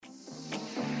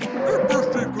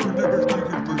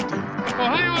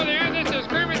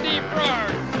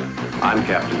I'm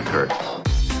Captain Kirk.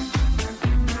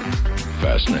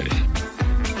 Fascinating.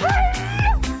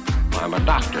 I'm a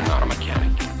doctor, not a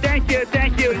mechanic.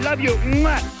 Thank you, love you.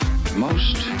 Mwah.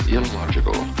 Most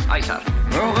illogical. Aye, sir.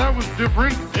 Well, that was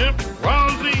different. Yep,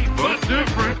 lousy, but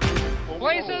different.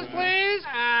 Places, please,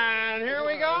 and here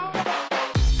we go.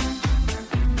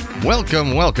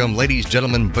 Welcome, ladies,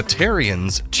 gentlemen,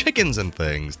 Batarians, chickens, and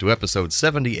things, to episode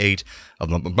 78 of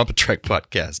the Muppet Trek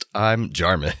podcast. I'm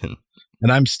Jarman.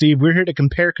 And I'm Steve. We're here to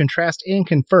compare, contrast, and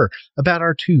confer about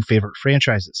our two favorite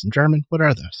franchises. And Jarman, what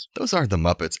are those? Those are the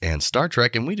Muppets and Star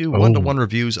Trek, and we do one-to-one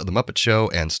reviews of the Muppet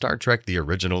Show and Star Trek, the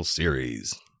original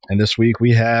series. And this week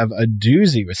we have a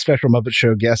doozy with special Muppet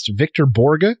Show guest Victor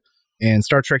Borge and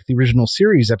Star Trek, the original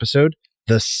series episode,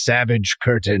 The Savage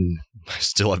Curtain. I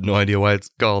still have no idea why it's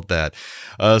called that.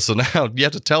 So now you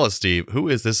have to tell us, Steve, who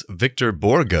is this Victor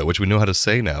Borge, which we know how to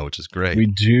say now, which is great. We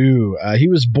do. He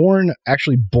was born,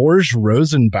 actually, Borge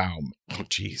Rosenbaum. Oh,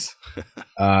 jeez.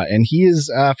 And he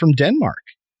is from Denmark.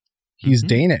 He's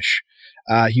Danish.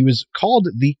 He was called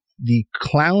the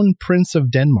Clown Prince of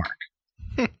Denmark.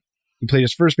 He played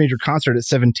his first major concert at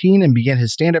 17 and began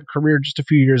his stand-up career just a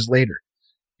few years later,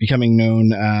 becoming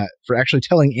known for actually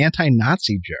telling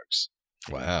anti-Nazi jokes.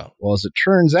 Wow. Well, as it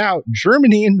turns out,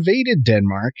 Germany invaded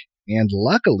Denmark, and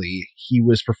luckily, he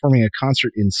was performing a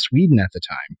concert in Sweden at the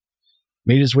time,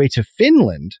 made his way to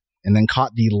Finland, and then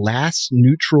caught the last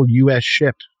neutral U.S.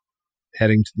 ship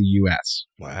heading to the U.S.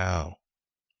 Wow.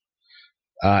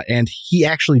 And he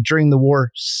actually, during the war,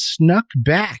 snuck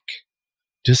back,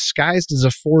 disguised as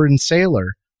a foreign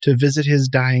sailor, to visit his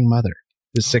dying mother,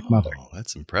 his sick mother. Oh,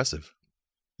 that's impressive.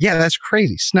 Yeah, that's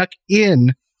crazy. Snuck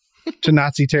in to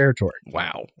Nazi territory.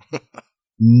 Wow.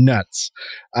 Nuts.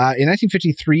 In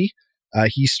 1953,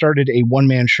 he started a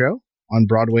one-man show on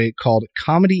Broadway called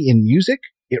Comedy in Music.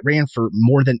 It ran for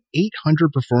more than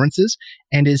 800 performances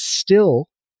and is still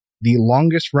the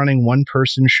longest-running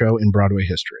one-person show in Broadway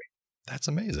history. That's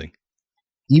amazing.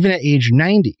 Even at age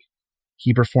 90,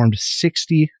 he performed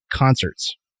 60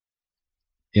 concerts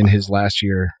in his last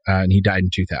year, and he died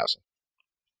in 2000.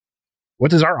 What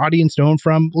does our audience know him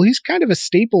from? Well, he's kind of a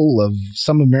staple of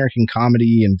some American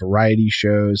comedy and variety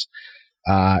shows.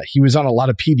 He was on a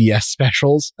lot of PBS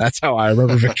specials. That's how I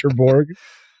remember Victor Borge.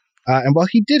 And while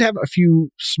he did have a few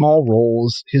small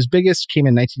roles, his biggest came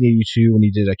in 1982 when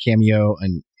he did a cameo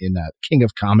in King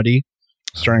of Comedy,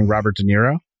 starring Robert De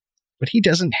Niro. But he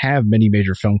doesn't have many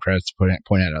major film credits to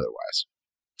point out otherwise.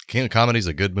 King of Comedy is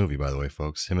a good movie, by the way,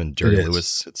 folks. Him and Jerry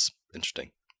Lewis. It's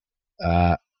interesting.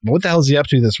 What the hell is he up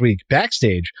to this week?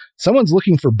 Backstage, someone's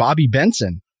looking for Bobby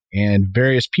Benson, and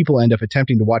various people end up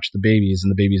attempting to watch the babies,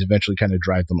 and the babies eventually kind of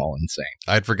drive them all insane.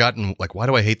 I'd forgotten, why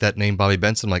do I hate that name, Bobby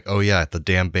Benson? Oh, yeah, the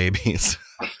damn babies.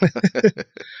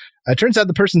 It turns out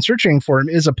the person searching for him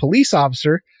is a police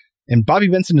officer, and Bobby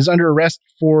Benson is under arrest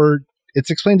for, it's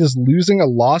explained as losing a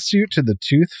lawsuit to the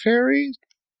Tooth Fairy.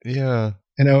 Yeah.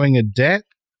 And owing a debt.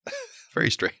 Very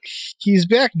strange. He's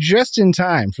back just in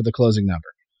time for the closing number.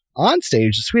 On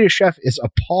stage, the Swedish chef is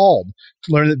appalled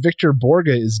to learn that Victor Borge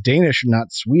is Danish and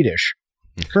not Swedish.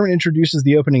 Kermit introduces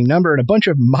the opening number, and a bunch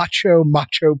of macho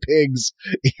pigs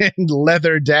in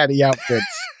leather daddy outfits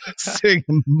sing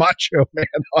Macho Man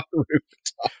on the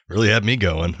rooftop. Really had me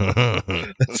going.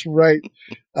 That's right.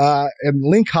 And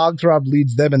Link Hogthrob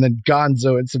leads them, and then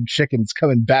Gonzo and some chickens come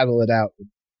and battle it out with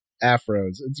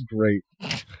afros. It's great.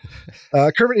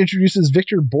 Kermit introduces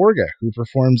Victor Borge, who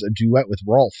performs a duet with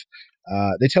Rolf.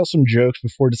 They tell some jokes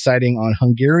before deciding on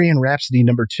Hungarian Rhapsody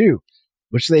number 2,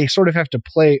 which they sort of have to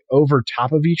play over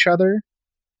top of each other.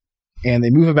 And they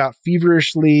move about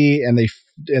feverishly, and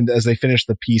as they finish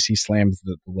the piece, he slams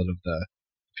the lid of the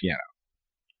piano.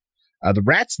 The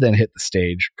Rats then hit the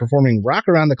stage, performing Rock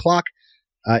Around the Clock,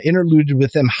 interluded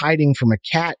with them hiding from a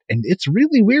cat. And it's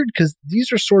really weird because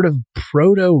these are sort of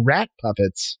proto-rat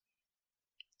puppets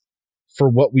for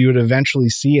what we would eventually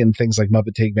see in things like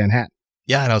Muppet Take Manhattan.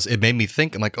 Yeah, and it made me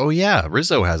think, I'm like, oh yeah,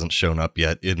 Rizzo hasn't shown up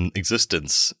yet in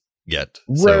existence yet.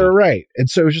 Right. And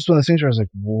so it was just one of those things where I was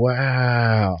like,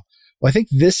 wow. Well, I think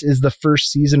this is the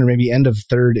first season, or maybe end of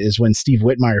third, is when Steve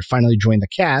Whitmire finally joined the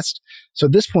cast. So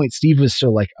at this point, Steve was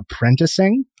still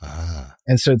apprenticing.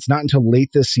 And so it's not until late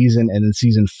this season, and in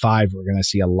season 5, we're going to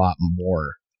see a lot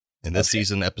more. And this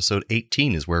season, episode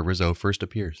 18 is where Rizzo first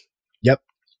appears. Yep.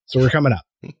 So we're coming up.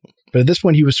 But at this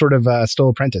point, he was sort of still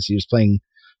apprentice. He was playing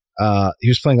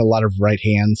a lot of right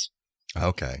hands.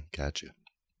 Okay, gotcha.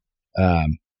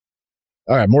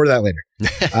 All right, more of that later.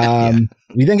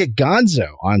 We then get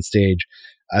Gonzo on stage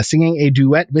singing a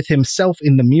duet with himself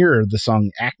in the mirror of the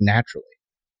song Act Naturally.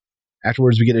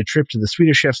 Afterwards, we get a trip to the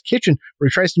Swedish chef's kitchen where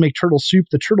he tries to make turtle soup.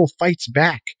 The turtle fights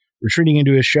back, retreating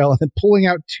into his shell and then pulling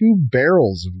out 2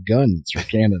 barrels of guns or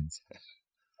cannons.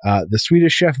 The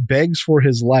Swedish chef begs for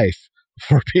his life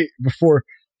before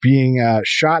being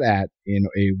shot at in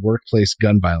a workplace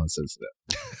gun violence incident.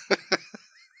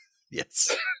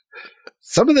 Yes.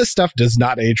 Some of this stuff does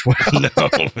not age well. No,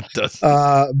 it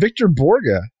doesn't. Victor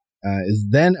Borge is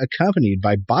then accompanied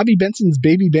by Bobby Benson's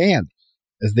baby band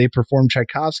as they perform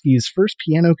Tchaikovsky's first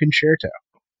piano concerto.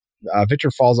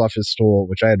 Victor falls off his stool,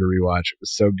 which I had to rewatch. It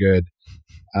was so good.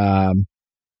 And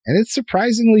it's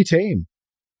surprisingly tame.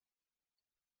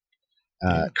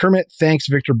 Kermit thanks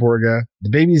Victor Borge. The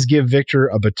babies give Victor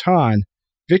a baton.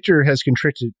 Victor has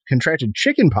contracted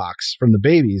chicken pox from the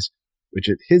babies, which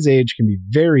at his age can be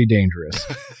very dangerous.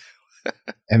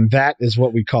 And that is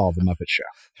what we call the Muppet Show.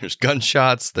 There's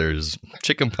gunshots. There's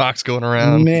chicken pox going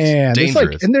around. Man, it's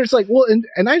dangerous.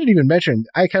 And I didn't even mention,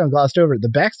 I kind of glossed over it. The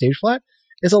backstage plot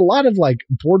is a lot of like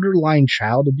borderline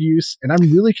child abuse. And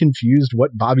I'm really confused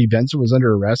what Bobby Benson was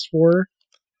under arrest for.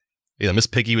 Yeah, Miss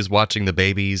Piggy was watching the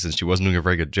babies and she wasn't doing a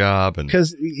very good job. And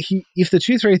because if the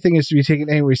tooth fairy thing is to be taken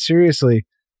anyway seriously,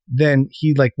 then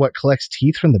he collects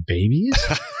teeth from the babies.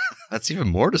 That's even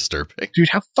more disturbing. Dude,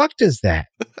 how fucked is that?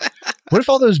 What if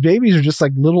all those babies are just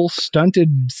like little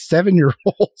stunted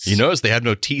 7-year-olds? You notice they have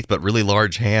no teeth, but really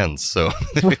large hands. So,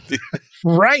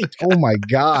 right. Oh my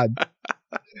God.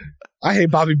 I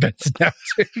hate Bobby Benson now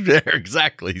too. Yeah,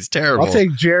 exactly. He's terrible. I'll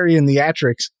take Jerry and the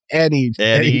Atrix any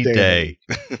day.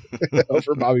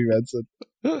 Over Bobby Benson.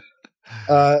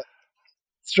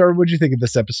 Star, what'd you think of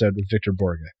this episode with Victor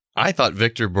Borge? I thought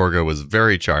Victor Borge was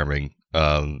very charming.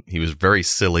 He was very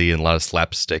silly and a lot of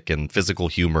slapstick and physical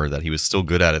humor that he was still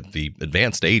good at the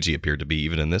advanced age he appeared to be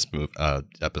even in this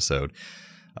episode.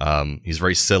 He's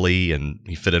very silly and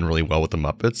he fit in really well with the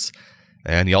Muppets.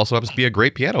 And he also happens to be a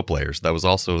great piano player. So that was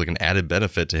also like an added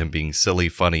benefit to him being silly,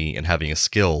 funny, and having a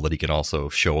skill that he can also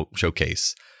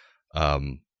showcase.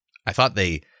 I thought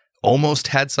they almost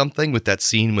had something with that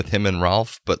scene with him and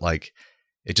Ralph, but like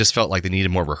it just felt like they needed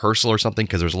more rehearsal or something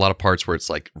because there's a lot of parts where it's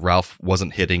like Ralph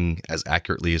wasn't hitting as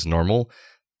accurately as normal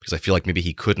because I feel like maybe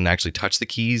he couldn't actually touch the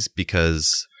keys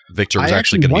because Victor was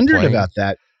actually going to be playing. I wondered about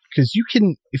that because you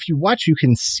can, if you watch, you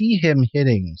can see him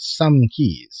hitting some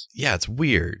keys. Yeah, it's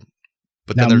weird.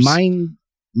 But now, then there's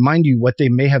mind you, what they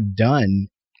may have done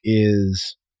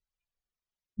is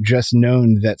just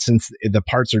known that since the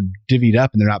parts are divvied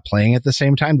up and they're not playing at the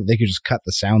same time, that they could just cut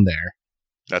the sound there.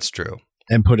 That's true.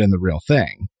 And put in the real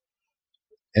thing.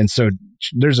 And so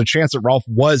there's a chance that Ralph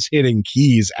was hitting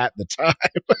keys at the time.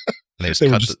 They just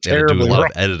cut they had to do a lot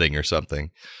of editing or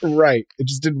something. Right. It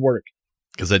just didn't work.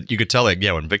 Because you could tell, like,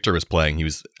 yeah, when Victor was playing, he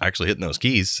was actually hitting those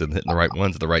keys and hitting the right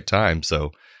ones at the right time.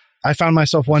 So I found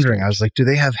myself wondering, I was like, do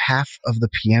they have half of the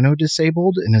piano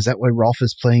disabled? And is that why Ralph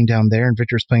is playing down there and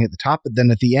Victor's playing at the top? But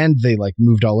then at the end, they like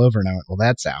moved all over and I went, well,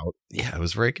 that's out. Yeah, it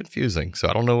was very confusing. So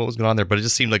I don't know what was going on there, but it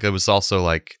just seemed like it was also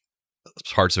like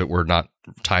parts of it were not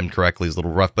timed correctly. It was a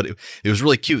little rough, but it was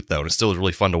really cute though. And it still was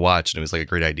really fun to watch. And it was like a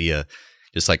great idea.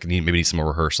 Just like maybe need some more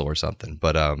rehearsal or something.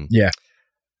 But yeah.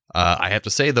 I have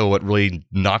to say though, what really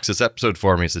knocks this episode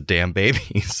for me is the damn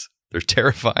babies. They're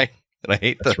terrifying and I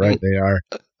hate them. That's right. They are.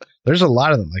 There's a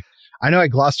lot of them. Like, I know I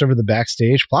glossed over the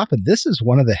backstage plot, but this is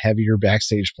one of the heavier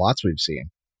backstage plots we've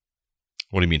seen.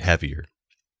 What do you mean heavier?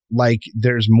 Like,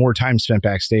 there's more time spent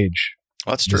backstage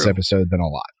this episode than a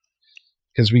lot.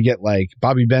 Because we get like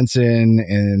Bobby Benson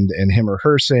and him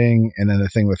rehearsing, and then the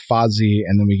thing with Fozzie,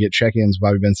 and then we get check-ins,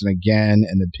 Bobby Benson again,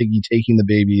 and then Piggy taking the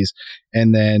babies,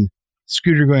 and then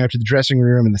Scooter going up to the dressing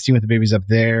room, and the scene with the babies up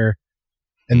there.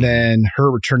 And then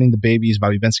her returning the babies,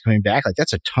 Bobby Benson coming back. Like,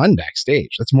 that's a ton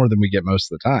backstage. That's more than we get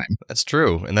most of the time. That's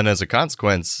true. And then as a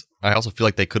consequence, I also feel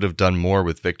like they could have done more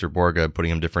with Victor Borge, putting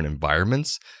him in different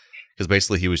environments. Because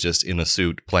basically he was just in a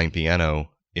suit playing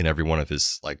piano in every one of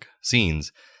his like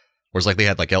scenes. Whereas like they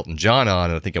had like Elton John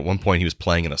on, and I think at one point he was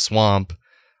playing in a swamp.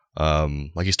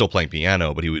 Like he's still playing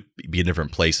piano, but he would be in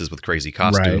different places with crazy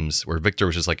costumes. Right. Where Victor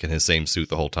was just like in his same suit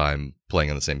the whole time, playing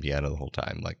on the same piano the whole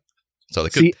time. Like, so they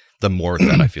could have done more with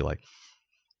that, I feel like.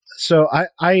 So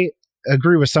I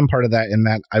agree with some part of that in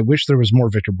that I wish there was more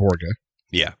Victor Borge.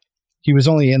 Yeah. He was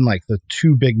only in like the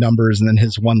 2 big numbers and then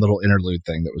his one little interlude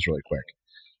thing that was really quick.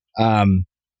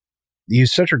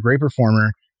 He's such a great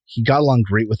performer. He got along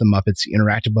great with the Muppets. He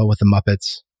interacted well with the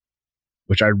Muppets,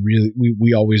 which I really,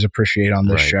 we always appreciate on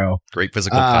this show. Great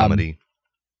physical comedy.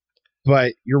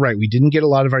 But you're right. We didn't get a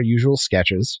lot of our usual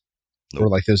sketches or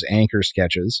like those anchor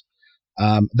sketches.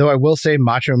 Though I will say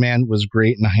Macho Man was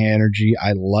great and high energy.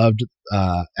 I loved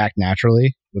Act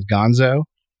Naturally with Gonzo.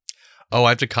 Oh, I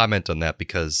have to comment on that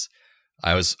because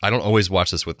I don't always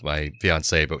watch this with my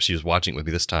fiance, but she was watching it with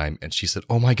me this time, and she said,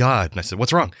 "Oh my God." And I said,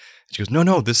 "What's wrong?" And she goes,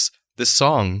 No, this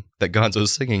song that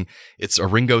Gonzo's singing, it's a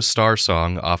Ringo Starr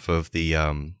song off of the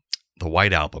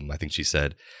White Album, I think she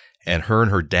said. And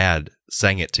her dad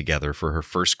sang it together for her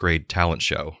first grade talent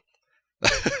show.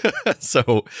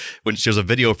 So when there's a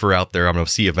video for out there, I'm going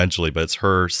to see eventually, but it's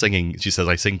her singing. She says,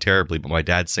 "I sing terribly, but my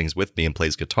dad sings with me and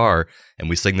plays guitar. And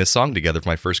we sing this song together for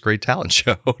my first grade talent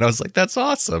show." And I was like, that's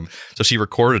awesome. So she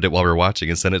recorded it while we were watching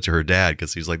and sent it to her dad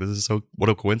because he was like, this is what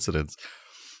a coincidence.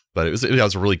 But it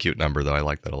was a really cute number, though. I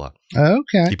like that a lot.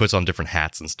 Okay. He puts on different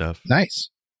hats and stuff.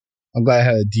 Nice. I'm glad I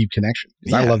had a deep connection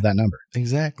because I love that number.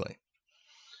 Exactly.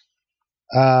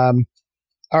 All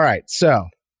right. So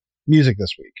music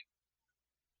this week.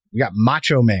 We got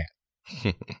Macho Man,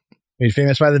 made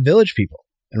famous by the Village People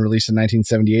and released in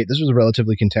 1978. This was a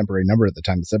relatively contemporary number at the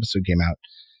time this episode came out.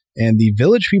 And the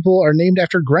Village People are named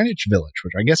after Greenwich Village,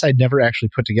 which I guess I'd never actually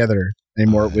put together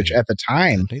anymore, which at the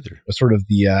time was sort of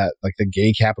the the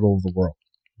gay capital of the world.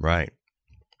 Right.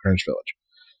 Greenwich Village.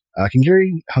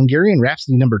 Hungarian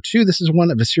Rhapsody number 2. This is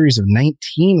one of a series of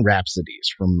 19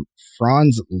 rhapsodies from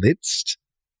Franz Liszt.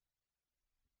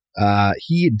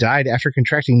 He died after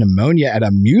contracting pneumonia at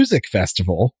a music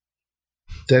festival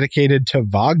dedicated to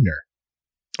Wagner.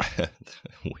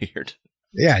 Weird.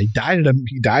 Yeah, he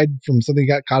died from something he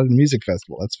got caught at a music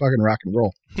festival. That's fucking rock and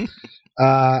roll.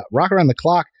 Rock Around the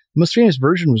Clock. The most famous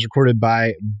version was recorded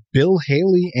by Bill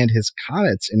Haley and his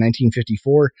Comets in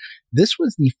 1954. This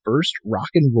was the first rock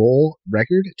and roll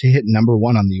record to hit number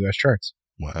 1 on the U.S. charts.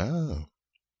 Wow.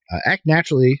 Act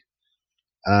Naturally.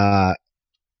 While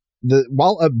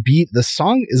upbeat, the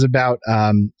song is about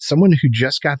someone who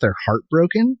just got their heart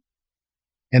broken,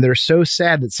 and they're so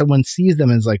sad that someone sees them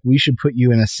and is like, "We should put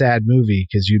you in a sad movie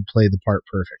because you'd play the part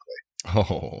perfectly."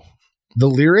 Oh. The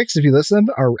lyrics, if you listen to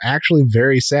them, are actually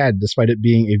very sad, despite it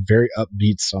being a very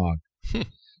upbeat song.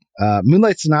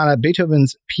 Moonlight Sonata,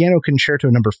 Beethoven's Piano Concerto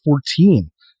number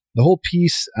 14. The whole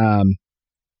piece,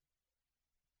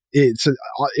 it's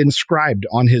inscribed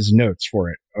on his notes for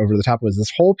it. Over the top was,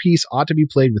 "This whole piece ought to be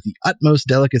played with the utmost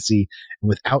delicacy and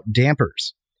without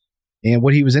dampers." And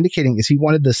what he was indicating is he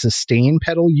wanted the sustain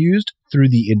pedal used through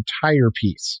the entire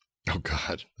piece. Oh,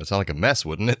 God. That sounds like a mess,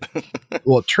 wouldn't it?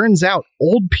 Well, it turns out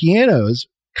old pianos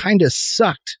kind of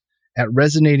sucked at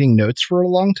resonating notes for a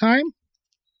long time.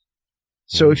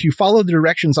 So if you follow the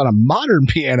directions on a modern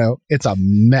piano, it's a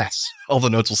mess. All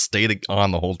the notes will stay on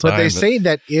the whole time. But they say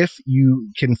that if you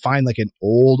can find like an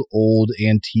old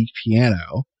antique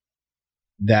piano,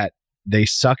 that they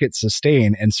suck at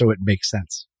sustain, and so it makes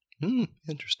sense.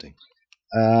 Interesting.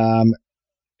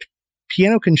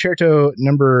 Piano Concerto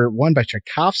number 1 by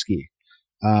Tchaikovsky.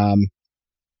 From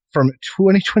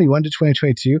 2021 to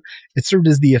 2022, it served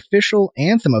as the official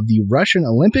anthem of the Russian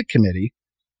Olympic Committee.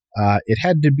 It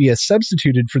had to be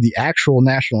substituted for the actual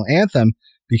national anthem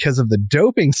because of the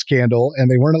doping scandal, and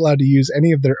they weren't allowed to use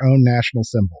any of their own national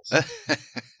symbols.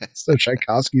 So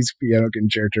Tchaikovsky's Piano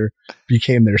Concerto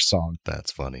became their song.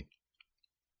 That's funny.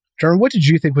 Jarman, what did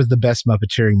you think was the best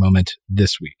Muppeteering moment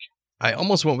this week? I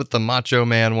almost went with the Macho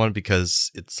Man one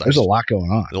because there's a lot going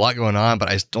on. A lot going on, but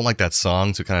I just don't like that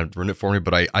song, so it kind of ruined it for me.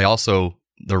 But I also,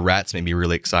 the Rats made me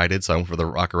really excited, so I went for the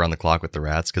Rock Around the Clock with the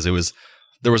Rats because there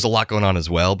was a lot going on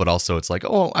as well, but also it's like,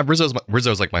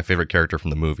 Rizzo's like my favorite character from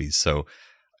the movies, so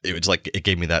it was like it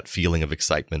gave me that feeling of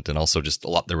excitement, and also just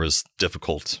there was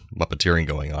difficult Muppeteering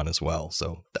going on as well,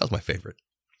 so that was my favorite.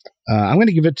 I'm going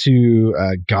to give it to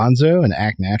Gonzo and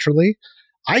Act Naturally.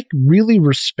 I really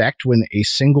respect when a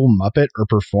single Muppet or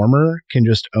performer can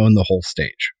just own the whole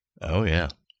stage. Oh, yeah.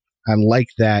 I like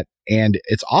that. And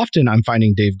it's often I'm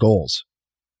finding Dave Goelz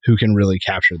who can really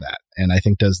capture that. And I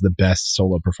think does the best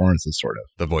solo performances, sort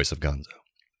of. The voice of Gonzo.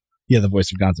 Yeah, the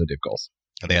voice of Gonzo, Dave Goelz.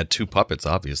 And they had 2 puppets,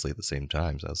 obviously, at the same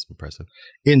time. So that was impressive.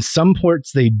 In some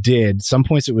parts they did. Some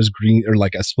points it was green or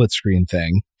like a split screen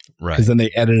thing. Right. Because then they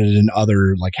edited in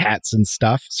other like hats and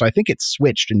stuff. So I think it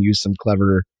switched and used some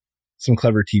clever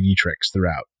TV tricks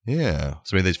throughout. Yeah.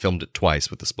 So maybe they filmed it twice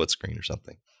with the split screen or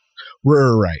something.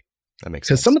 Right. That makes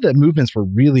sense. Because some of the movements were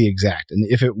really exact. And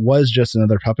if it was just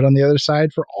another puppet on the other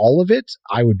side for all of it,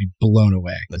 I would be blown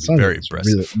away. That'd be very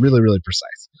impressive. Really, really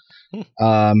precise.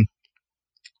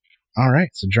 All right.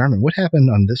 So, Jarman, what happened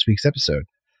on this week's episode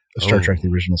of Star Trek, the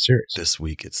original series? This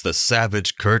week, it's the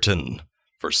Savage Curtain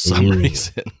for some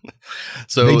reason.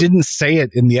 So they didn't say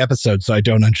it in the episode, so I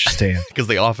don't understand. Because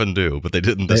they often do, but they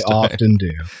didn't this time. They often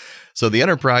do. So the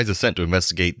Enterprise is sent to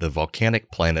investigate the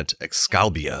volcanic planet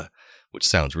Excalbia, which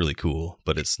sounds really cool,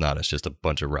 but it's not. It's just a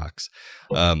bunch of rocks.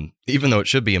 Even though it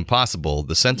should be impossible,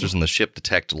 the sensors in the ship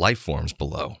detect life forms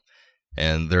below.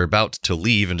 And they're about to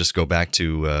leave and just go back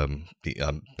to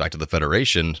the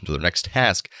Federation to their next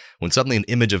task when suddenly an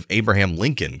image of Abraham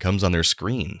Lincoln comes on their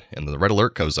screen and the red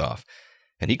alert goes off.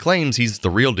 And he claims he's the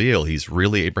real deal. He's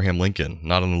really Abraham Lincoln,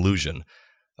 not an illusion.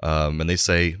 And they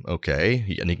say,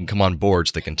 okay, and he can come on board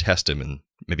so they can test him and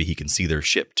maybe he can see their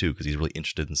ship too because he's really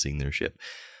interested in seeing their ship.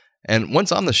 And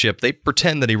once on the ship, they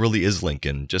pretend that he really is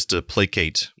Lincoln just to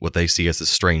placate what they see as this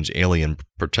strange alien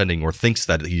pretending or thinks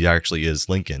that he actually is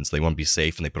Lincoln. So they want to be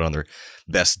safe and they put on their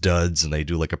best duds and they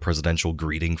do like a presidential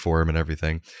greeting for him and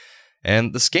everything.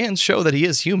 And the scans show that he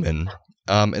is human.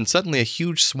 And suddenly a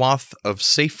huge swath of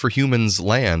safe for humans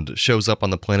land shows up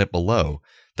on the planet below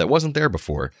that wasn't there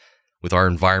before with our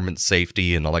environment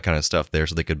safety and all that kind of stuff there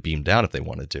so they could beam down if they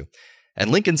wanted to. And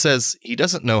Lincoln says he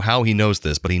doesn't know how he knows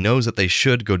this, but he knows that they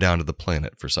should go down to the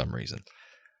planet for some reason.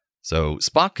 So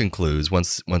Spock concludes,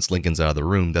 once Lincoln's out of the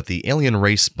room, that the alien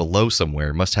race below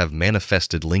somewhere must have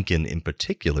manifested Lincoln in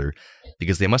particular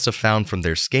because they must have found from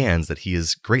their scans that he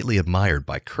is greatly admired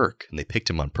by Kirk, and they picked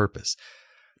him on purpose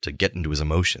to get into his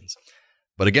emotions.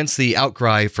 But against the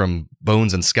outcry from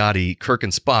Bones and Scotty, Kirk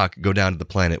and Spock go down to the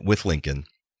planet with Lincoln.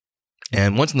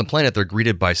 And once on the planet, they're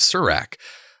greeted by Surak,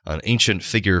 an ancient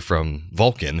figure from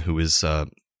Vulcan, who is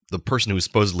the person who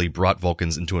supposedly brought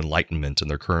Vulcans into enlightenment in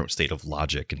their current state of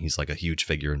logic, and he's like a huge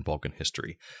figure in Vulcan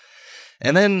history.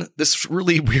 And then this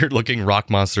really weird-looking rock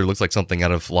monster, looks like something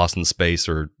out of Lost in Space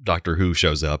or Doctor Who,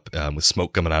 shows up with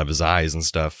smoke coming out of his eyes and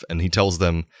stuff, and he tells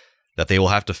them that they will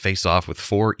have to face off with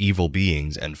 4 evil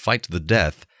beings and fight to the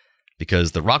death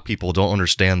because the rock people don't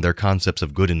understand their concepts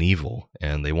of good and evil,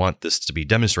 and they want this to be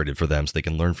demonstrated for them so they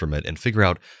can learn from it and figure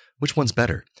out which one's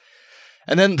better.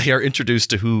 And then they are introduced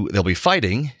to who they'll be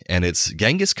fighting, and it's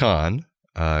Genghis Khan,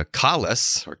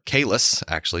 Kahless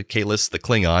the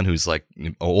Klingon, who's like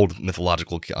an old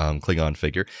mythological Klingon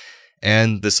figure,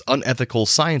 and this unethical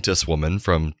scientist woman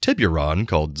from Tiburon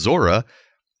called Zora,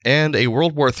 and a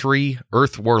World War III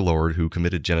Earth warlord who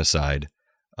committed genocide,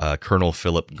 Colonel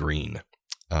Philip Green,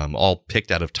 all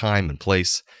picked out of time and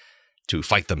place to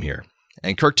fight them here.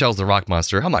 And Kirk tells the rock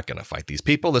monster, I'm not going to fight these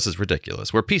people. This is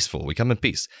ridiculous. We're peaceful. We come in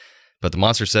peace. But the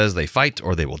monster says they fight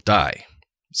or they will die.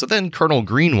 So then Colonel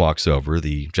Green walks over,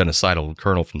 the genocidal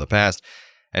colonel from the past,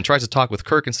 and tries to talk with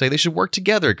Kirk and say they should work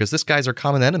together because this guy's our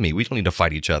common enemy. We don't need to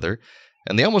fight each other.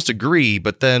 And they almost agree,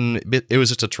 but then it was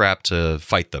just a trap to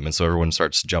fight them. And so everyone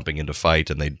starts jumping into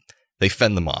fight and they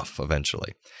fend them off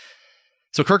eventually.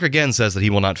 So Kirk again says that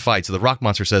he will not fight. So the rock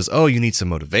monster says, oh, you need some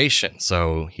motivation.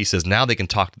 So he says now they can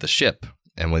talk to the ship.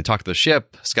 And when they talk to the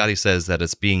ship, Scotty says that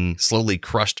it's being slowly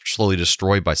crushed, slowly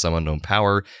destroyed by some unknown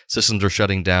power. Systems are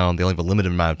shutting down. They only have a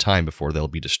limited amount of time before they'll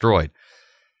be destroyed.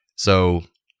 So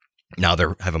now they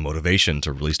have a motivation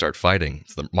to really start fighting.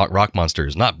 So the rock monster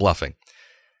is not bluffing.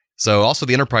 So also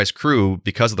the Enterprise crew,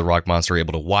 because of the rock monster, are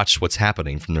able to watch what's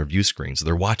happening from their view screen. So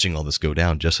they're watching all this go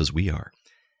down just as we are.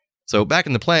 So back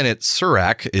in the planet,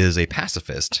 Surak is a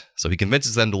pacifist. So he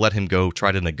convinces them to let him go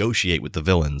try to negotiate with the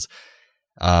villains.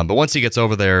 But once he gets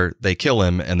over there, they kill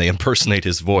him and they impersonate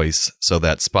his voice so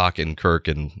that Spock and Kirk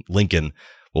and Lincoln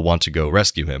will want to go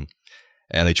rescue him.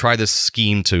 And they try this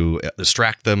scheme to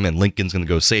distract them and Lincoln's going to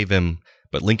go save him.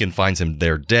 But Lincoln finds him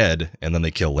there dead and then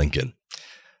they kill Lincoln.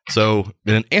 So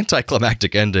in an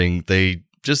anticlimactic ending, they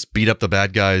just beat up the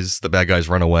bad guys. The bad guys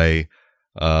run away.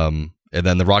 And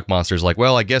then the rock monster's like,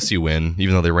 well, I guess you win,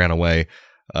 even though they ran away.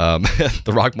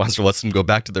 The rock monster lets them go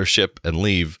back to their ship and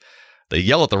leave. They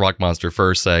yell at the rock monster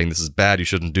first, saying, this is bad, you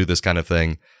shouldn't do this kind of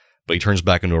thing. But he turns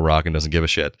back into a rock and doesn't give a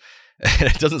shit. And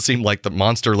it doesn't seem like the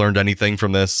monster learned anything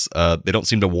from this. They don't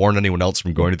seem to warn anyone else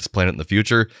from going to this planet in the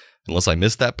future, unless I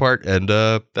missed that part. And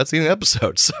that's the end of the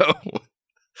episode. So,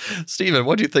 Steven,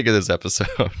 what do you think of this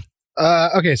episode?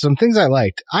 Okay, some things I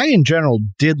liked. I, in general,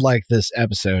 did like this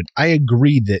episode. I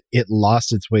agree that it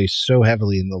lost its way so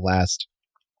heavily in the last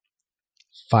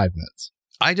 5 minutes.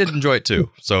 I did enjoy it too.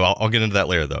 So I'll get into that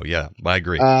later, though. Yeah, I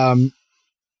agree.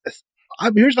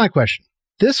 Here's my question.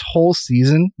 This whole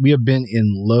season, we have been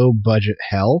in low-budget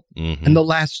hell. Mm-hmm. And the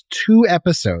last 2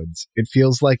 episodes, it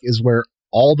feels like, is where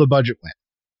all the budget went.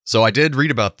 So I did read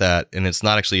about that, and it's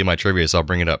not actually in my trivia, so I'll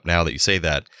bring it up now that you say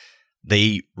that.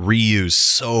 They reuse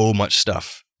so much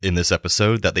stuff in this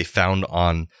episode that they found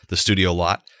on the studio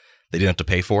lot they didn't have to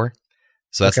pay for.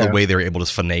 So that's the way they were able to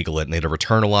finagle it, and they had to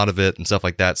return a lot of it and stuff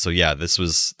like that. So yeah,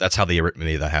 that's how they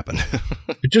made that happen.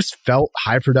 It just felt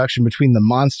high production between the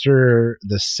monster,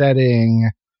 the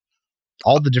setting,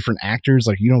 all the different actors.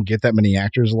 Like, you don't get that many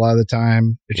actors a lot of the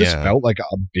time. It just felt like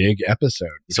a big episode.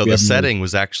 So the setting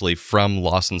was actually from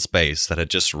Lost in Space that had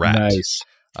just wrapped. Nice.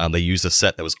 They used a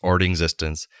set that was already in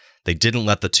existence. They didn't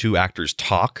let the 2 actors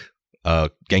talk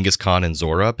Genghis Khan and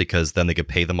Zora, because then they could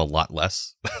pay them a lot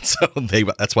less. So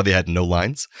that's why they had no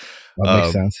lines. That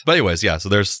makes sense. But anyways, yeah. So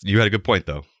you had a good point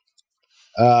though.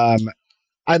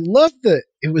 I love that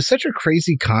it was such a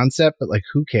crazy concept, but like,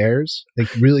 who cares? They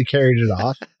really carried it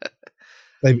off.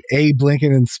 Like Abe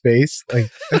Lincoln in space,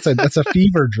 like that's a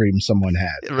fever dream someone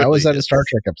had. Really that was at a is. Star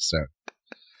Trek episode.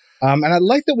 And I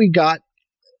like that we got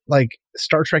like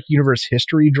Star Trek universe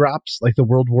history drops, like the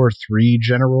World War III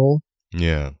general,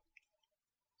 Yeah.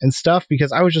 and stuff.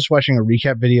 Because I was just watching a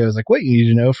recap video. I was like, what you need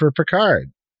to know for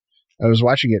Picard. I was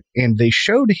watching it, and they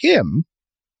showed him,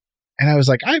 and I was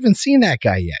like, I haven't seen that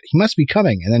guy yet. He must be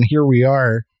coming. And then here we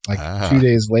are, like 2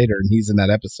 days later, and he's in that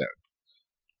episode.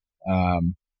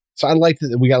 So I liked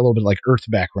that we got a little bit of like Earth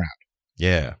background.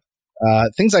 Yeah.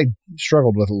 Things I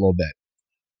struggled with a little bit.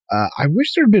 I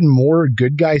wish there had been more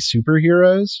good guy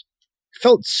superheroes. It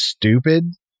felt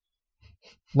stupid.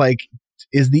 Like,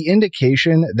 is the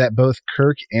indication that both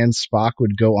Kirk and Spock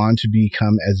would go on to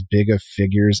become as big of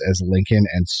figures as Lincoln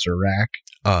and Surak?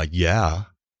 Yeah.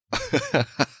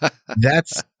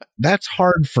 That's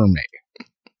hard for me.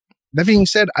 That being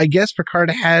said, I guess Picard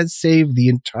has saved the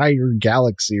entire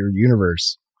galaxy or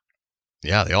universe.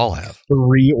 Yeah, they all have.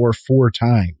 3 or 4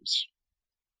 times.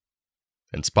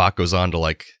 And Spock goes on to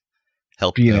like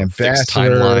help Be an fix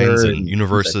ambassador, timelines and he's a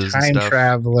universes and time stuff.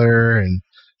 traveler, and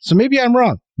so maybe I'm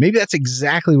wrong. Maybe that's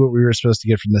exactly what we were supposed to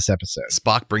get from this episode.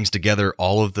 Spock brings together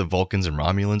all of the Vulcans and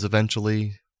Romulans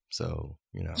eventually. So,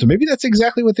 So maybe that's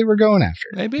exactly what they were going after.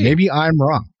 Maybe I'm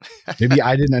wrong. Maybe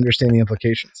I didn't understand the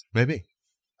implications. Maybe.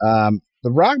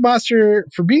 The Rock Monster,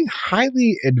 for being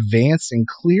highly advanced and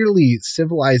clearly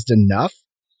civilized enough,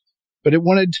 but it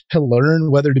wanted to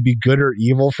learn whether to be good or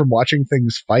evil from watching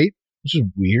things fight, which is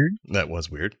weird. That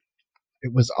was weird.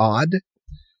 It was odd.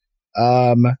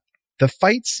 The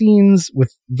fight scenes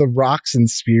with the rocks and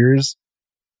spears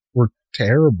were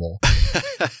terrible.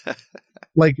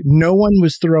 Like, no one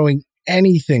was throwing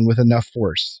anything with enough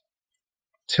force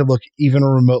to look even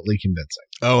remotely convincing.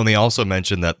 Oh, and they also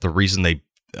mentioned that the reason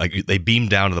they beam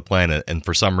down to the planet, and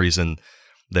for some reason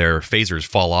their phasers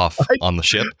fall off on the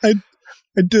ship. I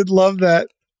did love that.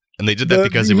 And they did that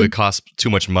because it would cost too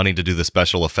much money to do the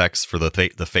special effects for the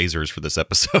phasers for this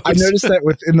episode. I noticed that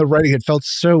within the writing, it felt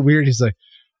so weird. He's like,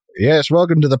 yes,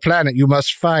 welcome to the planet. You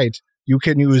must fight. You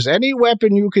can use any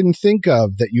weapon you can think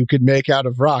of that you could make out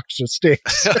of rocks or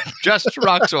sticks. Just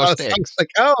rocks or sticks. I was like,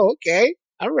 oh, okay.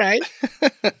 All right.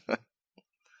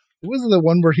 Was the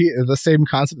one where the same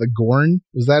concept, the Gorn?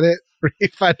 Was that it?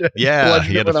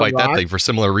 He had to fight that thing for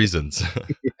similar reasons.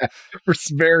 Yeah, for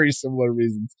very similar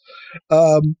reasons.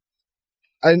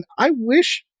 And I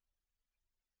wish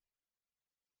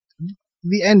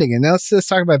the ending, and let's just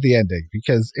talk about the ending,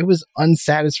 because it was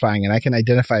unsatisfying and I can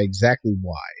identify exactly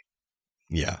why.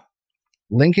 Yeah.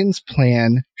 Lincoln's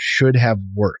plan should have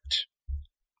worked.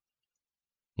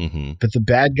 Mm-hmm. But the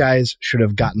bad guys should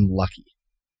have gotten lucky.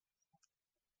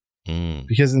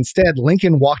 Because instead,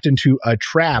 Lincoln walked into a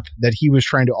trap that he was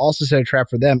trying to also set a trap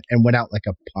for them and went out like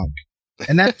a punk.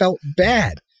 And that felt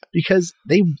bad because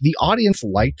the audience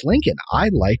liked Lincoln. I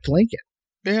liked Lincoln.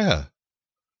 Yeah.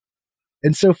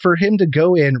 And so for him to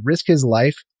go in, risk his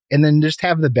life, and then just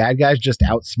have the bad guys just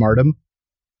outsmart him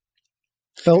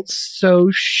felt so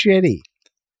shitty.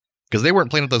 Because they weren't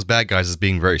playing with those bad guys as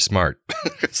being very smart.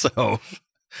 So.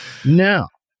 No.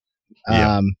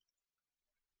 Yeah.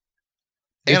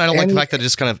 And I don't like the fact that it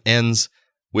just kind of ends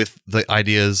with the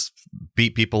ideas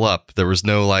beat people up. There was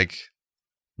no like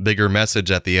bigger message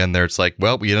at the end there. It's like,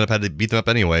 well, we ended up having to beat them up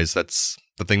anyways. That's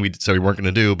the thing we said we weren't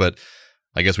going to do, but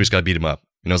I guess we just got to beat them up.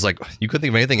 It's like, you couldn't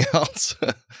think of anything else.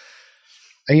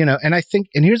 And I think,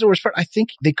 and here's the worst part, I think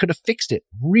they could have fixed it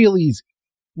real easy.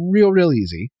 Real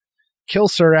easy. Kill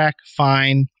Surak,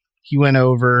 fine. He went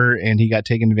over and he got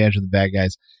taken advantage of the bad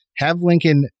guys. Have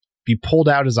Lincoln be pulled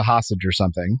out as a hostage or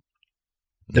something.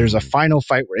 There's a final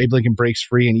fight where Abe Lincoln breaks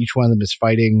free and each one of them is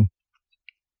fighting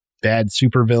bad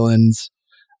supervillains.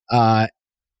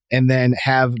 And then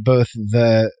have both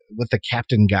the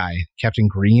captain guy, Captain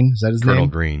Green, is that his name? Colonel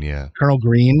Green, yeah. Colonel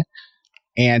Green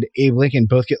and Abe Lincoln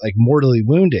both get like mortally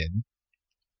wounded.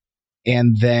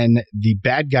 And then the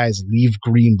bad guys leave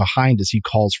Green behind as he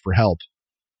calls for help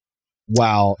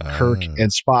while Kirk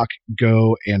and Spock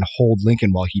go and hold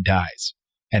Lincoln while he dies.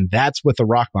 And that's what the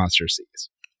Rock Monster sees.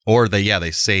 Or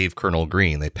they save Colonel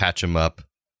Green. They patch him up,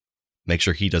 make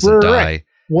sure he doesn't die. Right.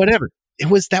 Whatever.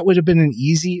 That would have been an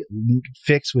easy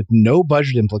fix with no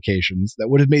budget implications. That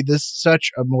would have made this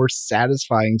such a more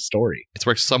satisfying story. It's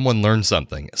where someone learns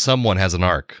something. Someone has an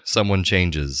arc. Someone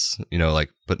changes,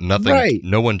 but nothing, right.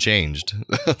 No one changed.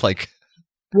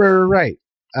 Right.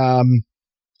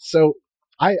 So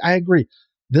I agree.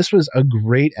 This was a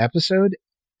great episode.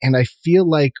 And I feel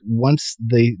like once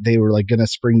they were like going to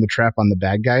spring the trap on the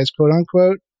bad guys, quote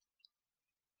unquote,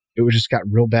 it just got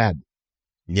real bad.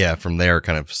 Yeah, from there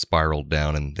kind of spiraled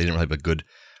down, and they didn't really have a good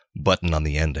button on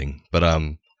the ending. But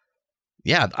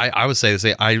yeah, I would say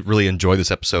I really enjoy this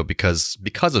episode because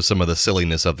of some of the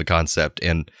silliness of the concept,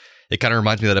 and it kind of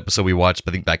reminds me of that episode we watched,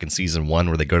 I think back in season 1,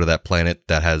 where they go to that planet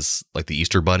that has like the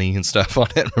Easter Bunny and stuff on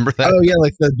it. Remember that? Oh yeah,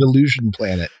 like the Delusion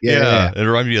planet. Yeah. It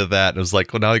reminded me of that. It was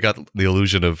like, well, now you got the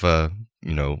illusion of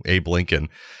Abe Lincoln.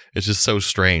 It's just so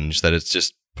strange that it's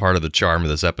just part of the charm of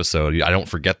this episode. I didn't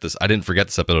forget this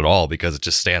episode at all because it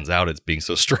just stands out as being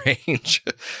so strange.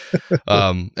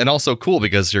 And also cool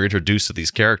because you're introduced to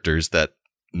these characters that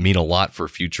mean a lot for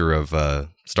future of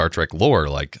Star Trek lore,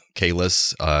 like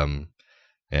Kahless,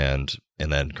 and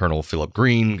then Colonel Philip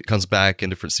Green comes back in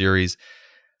different series.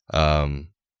 But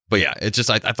yeah, it's just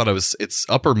I thought it's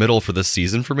upper middle for this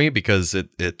season for me because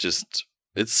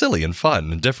it's silly and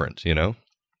fun and different, you know.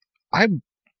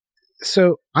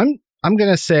 I'm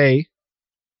gonna say,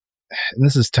 and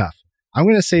this is tough, I'm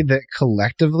gonna say that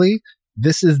collectively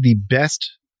this is the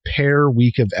best pair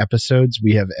week of episodes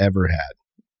we have ever had.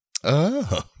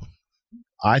 Oh.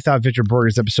 I thought Victor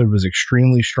Borge's episode was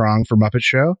extremely strong for Muppet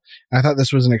Show. And I thought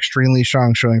this was an extremely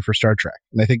strong showing for Star Trek.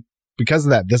 And I think because of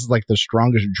that, this is like the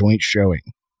strongest joint showing.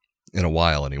 In a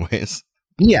while, anyways.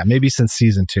 Yeah, maybe since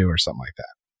season 2 or something like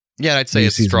that. Yeah, I'd say Maybe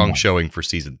it's a strong 1. showing for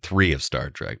season 3 of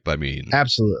Star Trek. But I mean,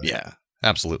 absolutely. Yeah,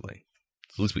 absolutely.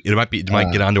 At least it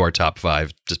might get onto our top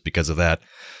 5 just because of that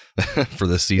for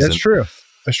this season.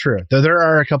 That's true. Though there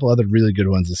are a couple other really good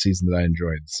ones this season that I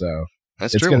enjoyed. So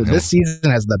that's true. This season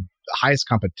has the highest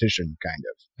competition, kind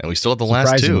of. And we still have the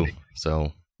last 2.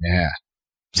 So yeah.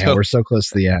 Yeah, we're so close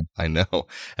to the end. I know.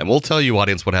 And we'll tell you,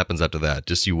 audience, what happens after that.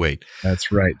 Just you wait.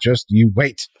 That's right. Just you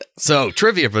wait. So,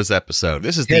 trivia for this episode.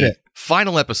 This is the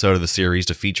final episode of the series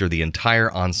to feature the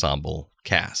entire ensemble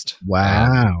cast.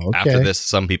 Wow. Okay. After this,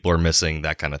 some people are missing,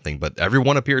 that kind of thing. But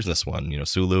everyone appears in this one. You know,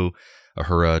 Sulu,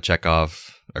 Uhura,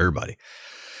 Chekhov, everybody.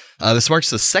 This marks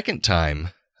the second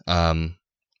time in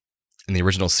the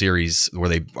original series where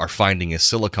they are finding a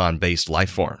silicon-based life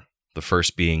form. The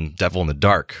first being Devil in the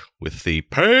Dark with the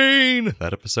pain,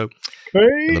 that episode,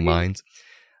 in the mines.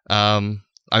 I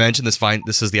mentioned this.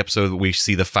 This is the episode that we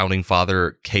see the founding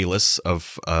father Kahless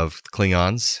of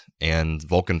Klingons and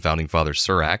Vulcan founding father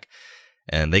Surak,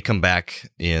 and they come back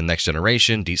in Next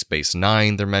Generation, Deep Space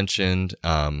Nine. They're mentioned.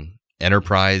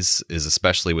 Enterprise is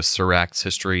especially with Surak's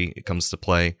history. It comes to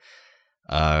play.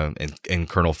 And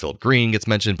Colonel Philip Green gets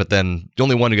mentioned, but then the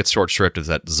only one who gets short shrift is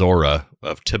that Zora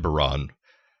of Tiburon.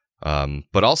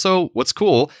 But also what's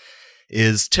cool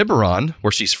is Tiburon,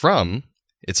 where she's from,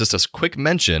 it's just a quick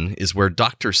mention, is where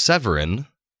Dr. Severin,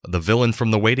 the villain from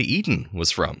The Way to Eden,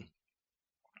 was from.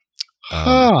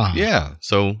 Yeah,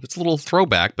 so it's a little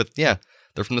throwback, but yeah,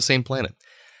 they're from the same planet.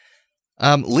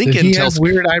 Lincoln Did he have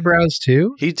weird eyebrows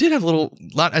too? He did have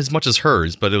not as much as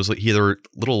hers, but it was like he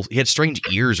had strange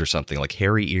ears or something, like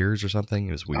hairy ears or something.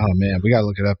 It was weird. Oh man, we gotta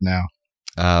look it up now.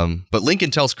 But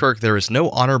Lincoln tells Kirk there is no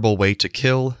honorable way to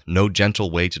kill, no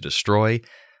gentle way to destroy.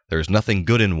 There is nothing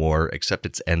good in war except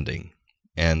its ending.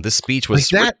 And this speech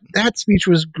was like that speech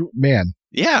was man.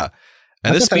 Yeah.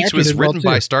 And this speech was written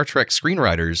by Star Trek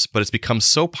screenwriters, but it's become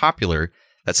so popular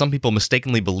that some people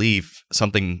mistakenly believe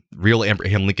something real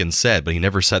Abraham Lincoln said, but he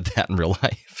never said that in real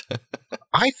life.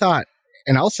 I thought,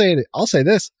 and I'll say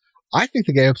this, I think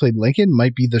the guy who played Lincoln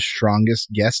might be the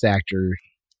strongest guest actor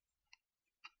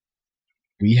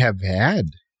we have had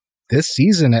this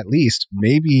season, at least.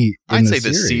 Maybe I'd say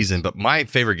this season, but my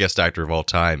favorite guest actor of all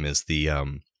time is the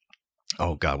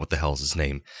oh god, what the hell is his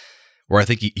name? Where I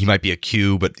think he might be a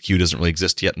Q, but Q doesn't really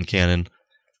exist yet in canon.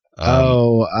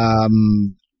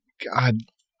 God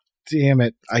damn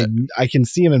it! I can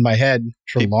see him in my head.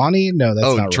 Trelawney? No,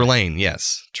 that's not right. Trelane.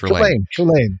 Yes,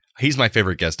 Trelane. He's my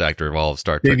favorite guest actor of all of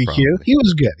Star Trek. Baby Q. He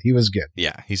was good.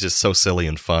 Yeah, he's just so silly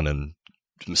and fun and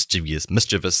mischievous.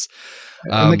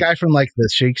 And the guy from like the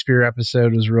Shakespeare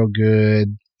episode was real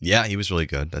good. Yeah, he was really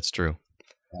good. That's true.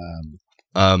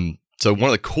 So one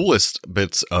of the coolest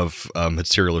bits of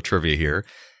material or trivia here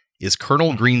is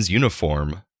Colonel Green's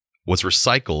uniform was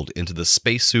recycled into the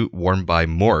spacesuit worn by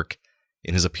Mork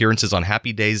in his appearances on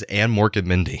Happy Days and Mork and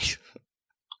Mindy.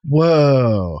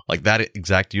 Whoa. Like that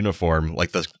exact uniform,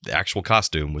 like the actual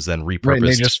costume was then repurposed. Right,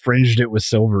 they just fringed it with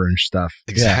silver and stuff.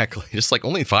 Exactly. Yeah. Just like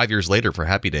only 5 years later for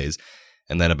Happy Days.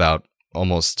 And then about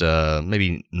almost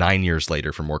maybe 9 years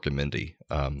later for Mork and Mindy.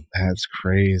 That's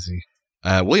crazy.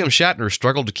 William Shatner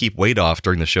struggled to keep weight off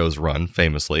during the show's run,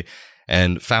 famously.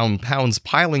 and found pounds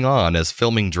piling on as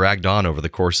filming dragged on over the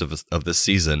course of this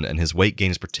season, and his weight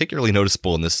gain is particularly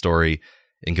noticeable in this story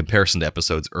in comparison to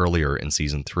episodes earlier in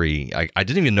season 3. I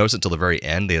didn't even notice it till the very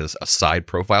end. They had a side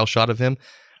profile shot of him.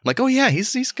 I'm like, oh yeah,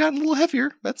 he's gotten a little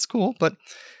heavier. That's cool, but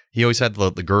he always had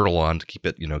the girdle on to keep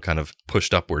it, kind of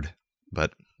pushed upward.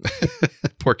 But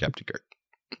poor Captain Kirk.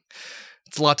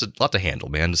 It's a lot to handle,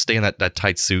 man. To stay in that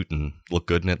tight suit and look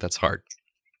good in it, that's hard.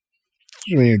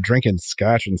 When you're drinking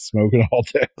scotch and smoking all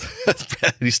day.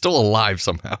 He's still alive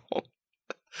somehow.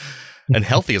 And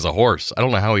healthy as a horse. I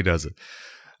don't know how he does it.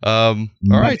 All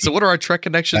right, so what are our Trek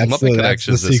connections, Muppet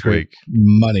connections this week?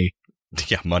 Money.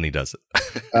 Yeah, money does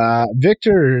it.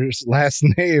 Victor's last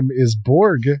name is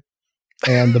Borg,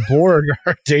 and the Borg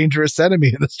are a dangerous enemy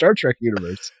in the Star Trek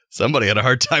universe. Somebody had a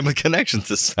hard time with connections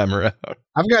this time around.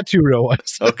 I've got 2 real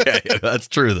ones. Okay, that's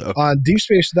true, though. On Deep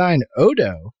Space Nine,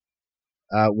 Odo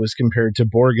was compared to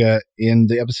Borga in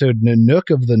the episode Nanook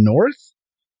of the North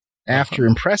after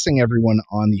impressing everyone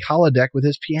on the holodeck with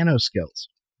his piano skills.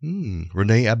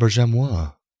 Rene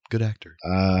Auberjonois. Good actor.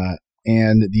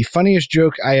 And the funniest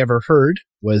joke I ever heard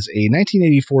was a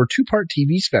 1984 2-part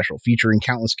TV special featuring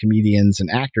countless comedians and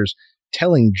actors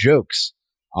telling jokes.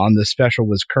 On the special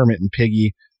was Kermit and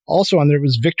Piggy. Also on there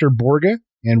was Victor Borga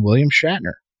and William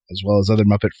Shatner, as well as other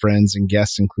Muppet friends and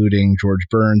guests, including George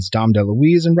Burns, Dom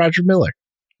DeLuise, and Roger Miller.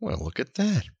 Well, look at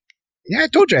that. Yeah, I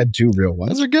told you I had 2 real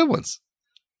ones. Those are good ones.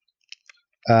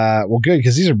 Well, good,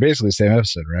 because these are basically the same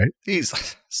episode, right?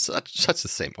 These such the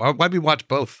same. Why'd we watch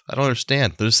both? I don't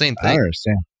understand. They're the same thing. I don't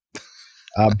understand.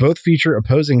 Both feature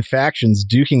opposing factions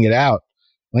duking it out.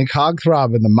 Link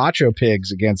Hogthrob and the Macho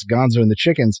Pigs against Gonzo and the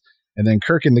Chickens, and then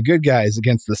Kirk and the Good Guys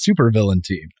against the supervillain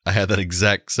team. I had that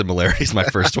exact similarity as my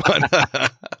first one.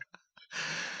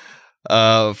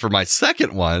 For my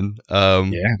second one,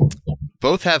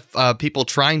 both have people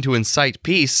trying to incite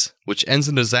peace, which ends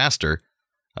in disaster.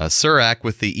 Surak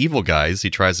with the evil guys, he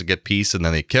tries to get peace and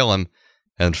then they kill him.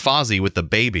 And Fozzie with the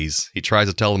babies, he tries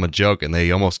to tell them a joke and they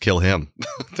almost kill him.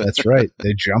 That's right.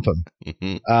 They jump him.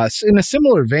 In a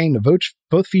similar vein,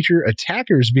 both feature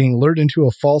attackers being lured into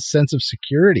a false sense of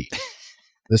security.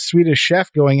 The Swedish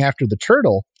chef going after the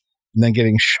turtle and then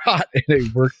getting shot in a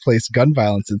workplace gun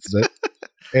violence incident.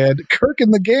 And Kirk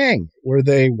and the gang, where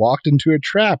they walked into a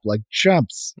trap like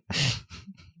chumps.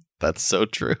 That's so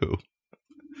true.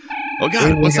 Oh,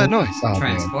 God, what's that noise? Oh,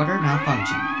 Transporter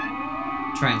malfunction.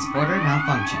 Transporter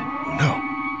malfunction. No.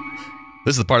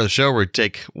 This is the part of the show where we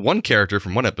take one character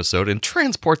from one episode and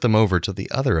transport them over to the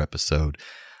other episode.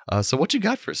 So what you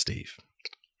got for us, Steve?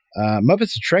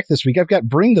 Muppets of Trek this week. I've got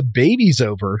Bring the Babies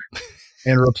Over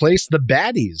and Replace the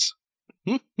Baddies.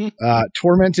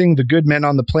 Tormenting the good men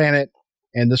on the planet.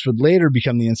 And this would later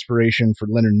become the inspiration for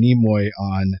Leonard Nimoy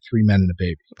on 3 Men and a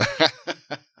Baby.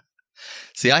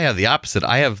 See, I have the opposite.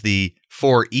 I have the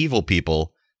 4 evil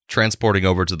people transporting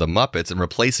over to the Muppets and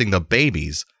replacing the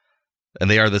babies. And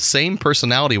they are the same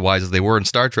personality-wise as they were in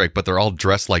Star Trek, but they're all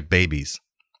dressed like babies.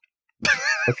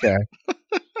 Okay.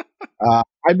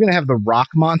 I'm going to have the rock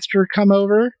monster come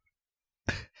over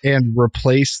and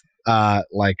replace the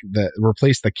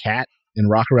cat and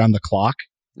rock around the clock.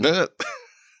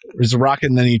 There's a rock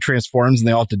and then he transforms and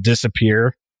they all have to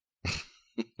disappear.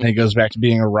 And he goes back to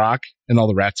being a rock and all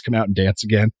the rats come out and dance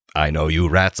again. I know you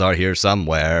rats are here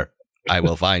somewhere. I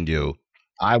will find you.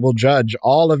 I will judge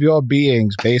all of your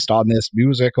beings based on this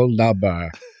musical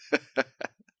number.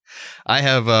 I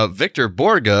have Victor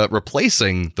Borga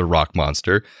replacing the rock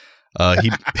monster.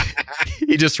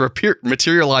 He just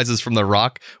materializes from the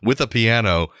rock with a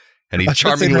piano. And he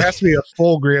charmingly there has to be a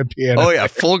full grand piano. Oh yeah,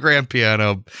 full grand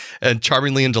piano, and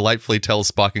charmingly and delightfully tells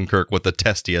Spock and Kirk what the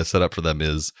test he has set up for them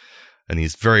is, and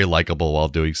he's very likable while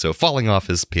doing so, falling off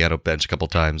his piano bench a couple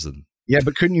times. And yeah,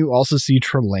 but couldn't you also see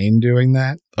Trelane doing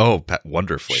that? Oh,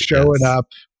 wonderfully, showing up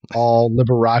all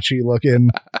Liberace looking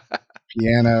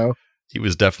piano. He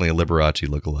was definitely a Liberace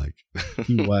lookalike.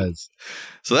 He was.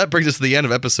 So that brings us to the end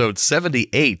of episode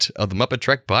 78 of the Muppet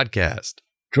Trek podcast.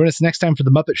 Join us next time for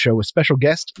The Muppet Show with special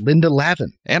guest Linda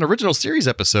Lavin. And original series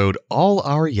episode, All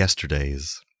Our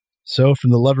Yesterdays. So from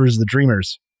the lovers, the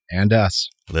dreamers, and us.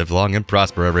 Live long and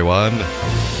prosper, everyone.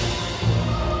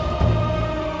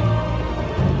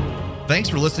 Thanks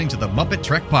for listening to the Muppet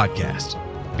Trek podcast.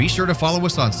 Be sure to follow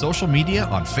us on social media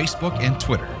on Facebook and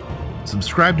Twitter.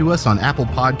 Subscribe to us on Apple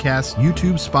Podcasts,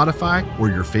 YouTube, Spotify, or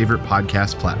your favorite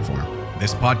podcast platform.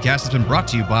 This podcast has been brought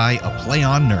to you by A Play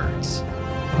on Nerds.